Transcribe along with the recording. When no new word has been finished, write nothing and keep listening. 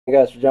You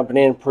guys for jumping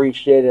in.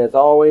 Appreciate it as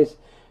always.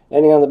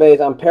 Ending on the base,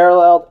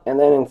 Unparalleled, and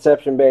then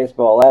Inception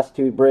Baseball. Last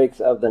two breaks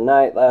of the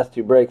night, last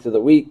two breaks of the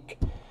week.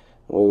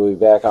 We will be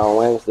back on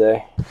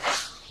Wednesday.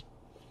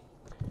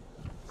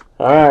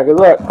 Alright, good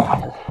luck.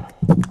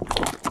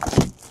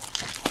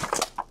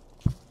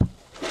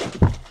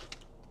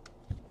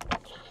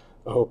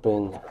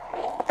 Open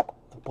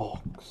the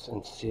box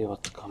and see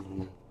what's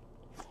coming.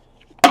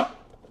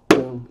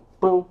 Boom,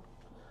 boom,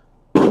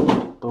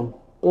 boom,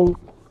 boom.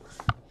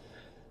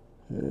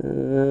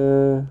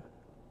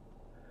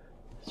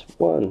 This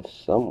one's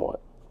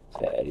somewhat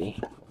fatty.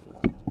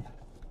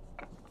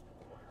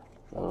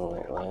 Oh,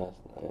 like last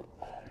night.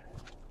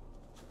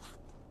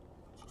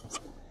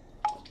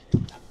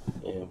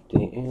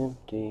 Empty,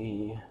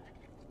 empty.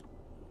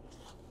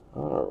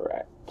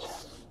 Alright.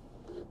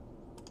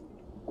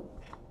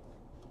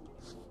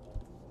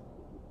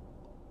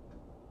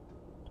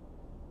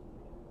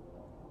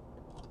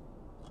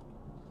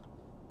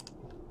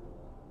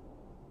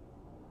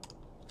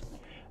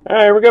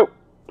 Alright, here we go.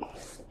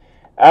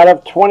 Out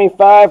of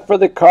 25 for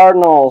the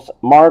Cardinals,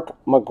 Mark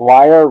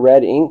McGwire,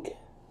 red ink.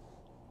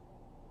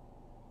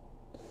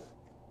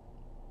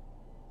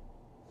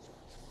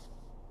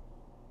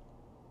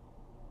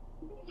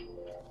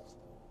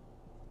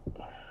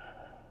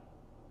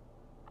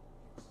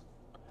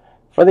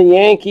 For the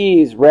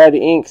Yankees, red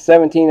ink,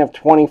 17 of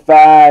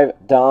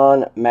 25,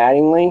 Don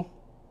Mattingly.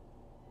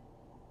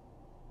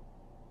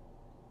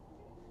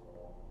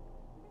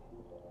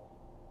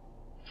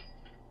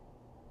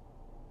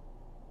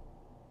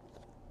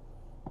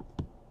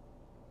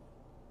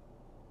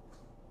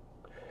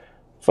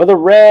 For the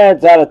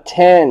Reds, out of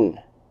 10,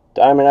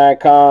 Diamond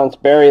Icons,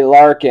 Barry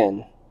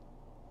Larkin.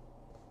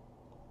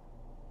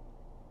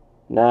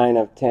 9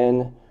 of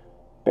 10,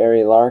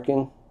 Barry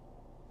Larkin.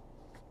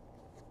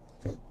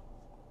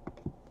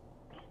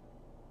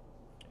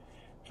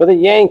 For the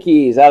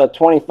Yankees, out of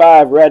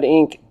 25, red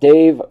ink,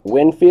 Dave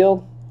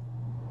Winfield.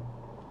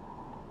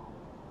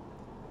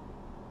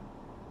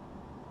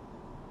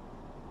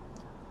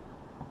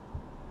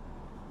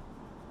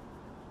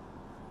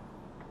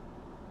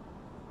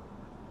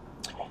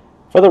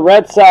 For the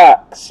Red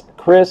Sox,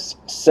 Chris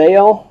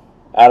Sale,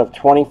 out of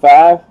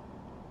 25.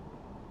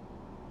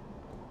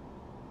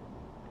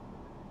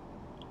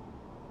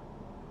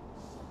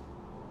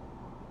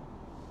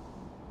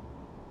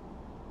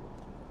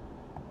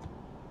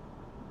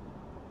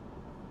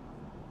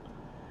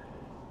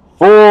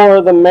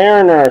 For the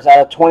Mariners, out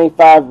of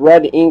 25,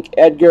 red ink,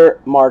 Edgar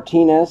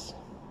Martinez.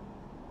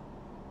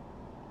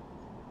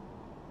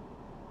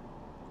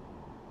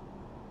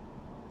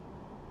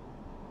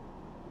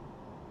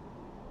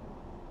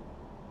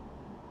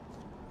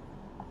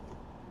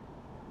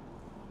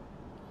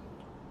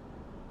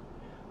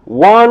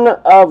 One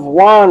of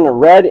one,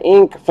 red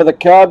ink for the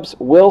Cubs,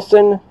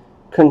 Wilson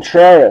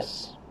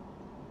Contreras.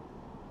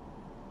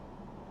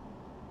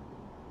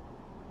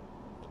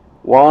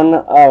 1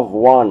 of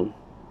 1.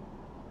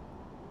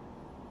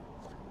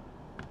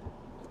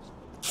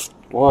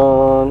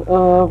 1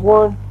 of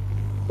 1.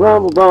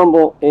 Rumble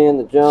bumble in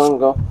the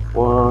jungle.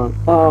 1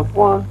 of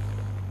 1.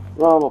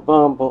 Rumble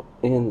bumble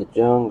in the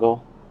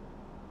jungle.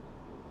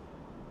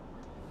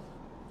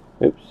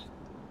 Oops.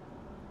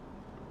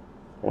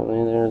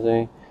 Apparently there's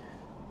a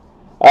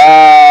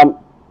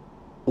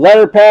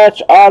letter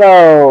patch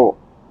auto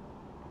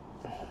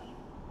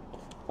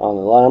on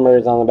the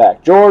numbers on the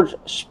back. George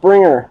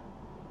Springer.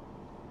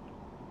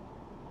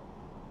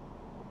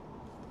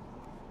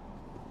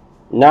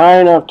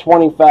 9 of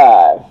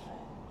 25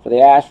 for the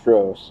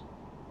Astros.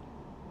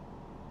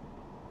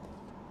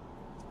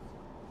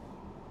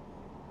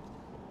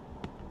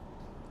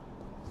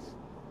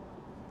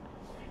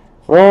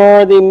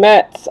 For the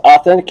Mets,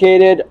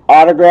 authenticated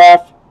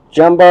autograph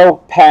jumbo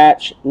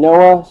patch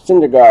Noah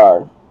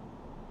Syndergaard.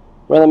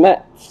 For the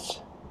Mets.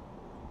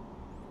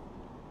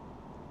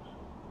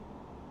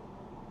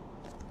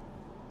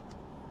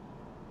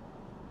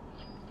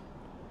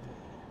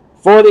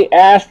 For the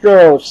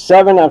Astros,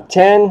 7 of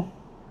 10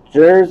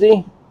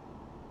 jersey.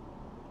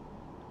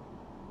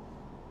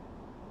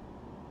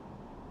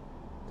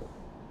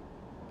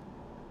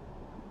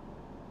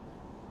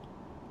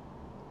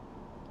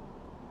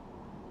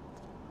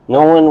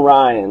 Nolan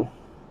Ryan.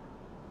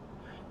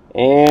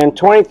 And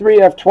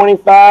 23 of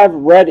 25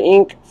 red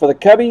ink for the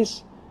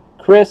Cubbies,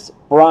 Chris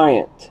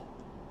Bryant.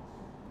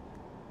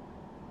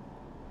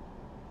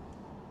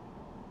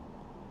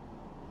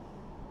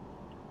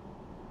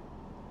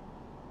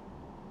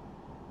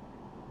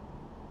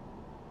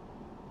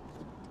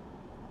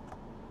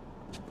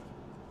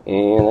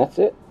 And that's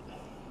it.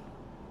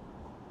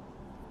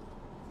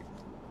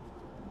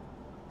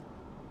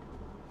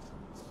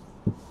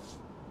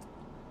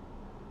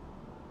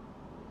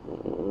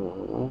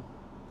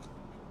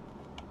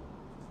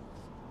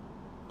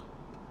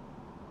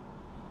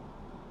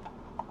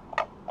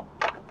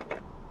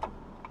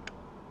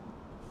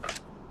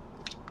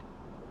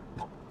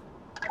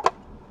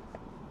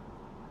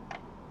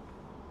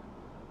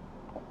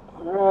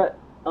 Alright,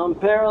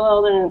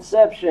 Unparalleled and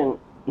Inception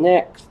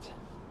next.